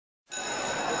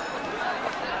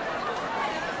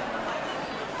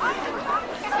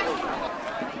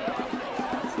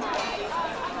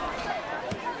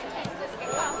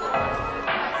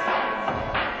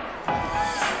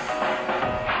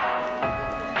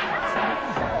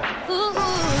Ooh,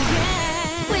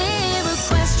 yeah. We're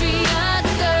Equestria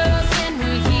Girls and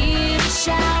we're here to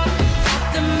shout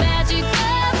that the magic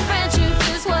of friendship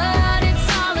is what it's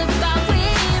all about.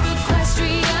 We're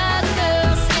Equestria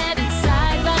Girls standing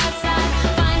side by side,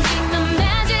 finding the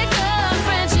magic of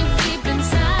friendship deep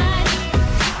inside.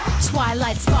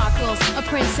 Twilight sparkles, a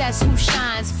princess who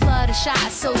shines, Fluttershy,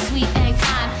 so sweet and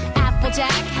kind.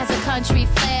 Applejack has a country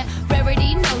flair,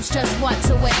 Rarity knows just what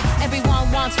to wear.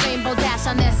 Everyone wants Rainbow Dash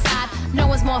on their side, no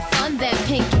one's more fun than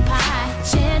Pinkie Pie.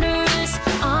 Generous